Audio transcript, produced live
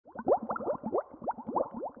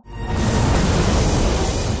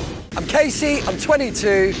Casey, I'm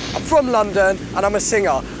 22, I'm from London, and I'm a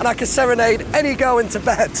singer, and I can serenade any girl into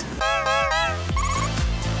bed.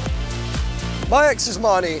 My ex is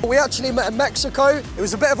Marnie. We actually met in Mexico. It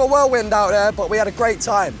was a bit of a whirlwind out there, but we had a great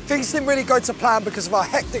time. Things didn't really go to plan because of our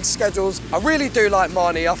hectic schedules. I really do like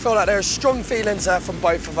Marnie. I feel like there are strong feelings there from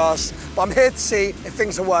both of us, but I'm here to see if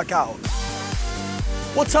things will work out.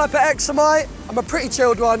 What type of ex am I? I'm a pretty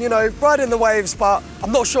chilled one, you know, riding the waves, but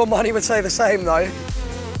I'm not sure Marnie would say the same though.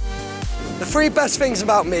 The three best things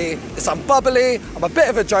about me is I'm bubbly, I'm a bit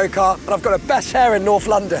of a joker, and I've got the best hair in North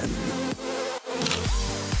London.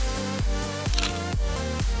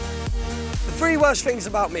 The three worst things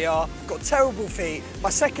about me are I've got terrible feet, my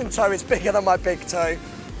second toe is bigger than my big toe,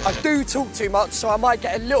 I do talk too much so I might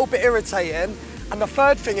get a little bit irritating, and the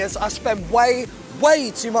third thing is I spend way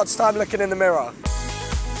too much time looking in the mirror.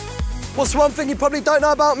 What's one thing you probably don't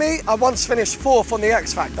know about me? I once finished 4th on the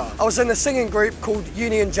X Factor. I was in a singing group called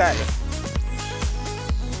Union J.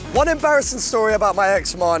 One embarrassing story about my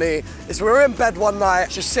ex Marnie is we were in bed one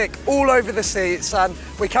night, she was sick all over the seats, and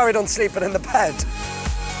we carried on sleeping in the bed.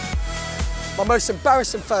 My most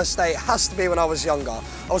embarrassing first date has to be when I was younger.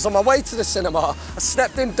 I was on my way to the cinema, I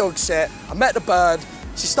stepped in dog shit, I met the bird,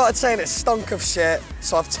 she started saying it stunk of shit,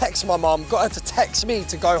 so I've texted my mum, got her to text me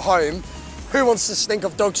to go home. Who wants to stink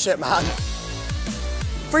of dog shit, man?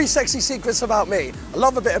 3 sexy secrets about me. I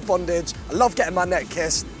love a bit of bondage, I love getting my neck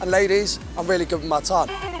kissed, and ladies, I'm really good with my tongue.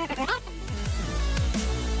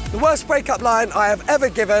 The worst breakup line I have ever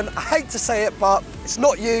given, I hate to say it, but it's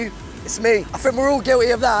not you, it's me. I think we're all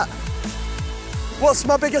guilty of that. What's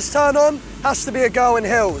my biggest turn on? Has to be a girl in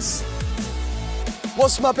heels.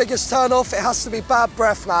 What's my biggest turn off? It has to be bad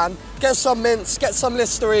breath, man. Get some mints, get some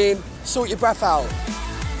Listerine, sort your breath out.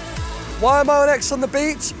 Why am I on X on the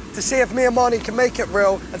beach? To see if me and Marnie can make it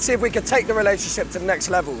real and see if we can take the relationship to the next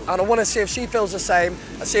level. And I want to see if she feels the same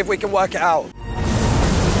and see if we can work it out.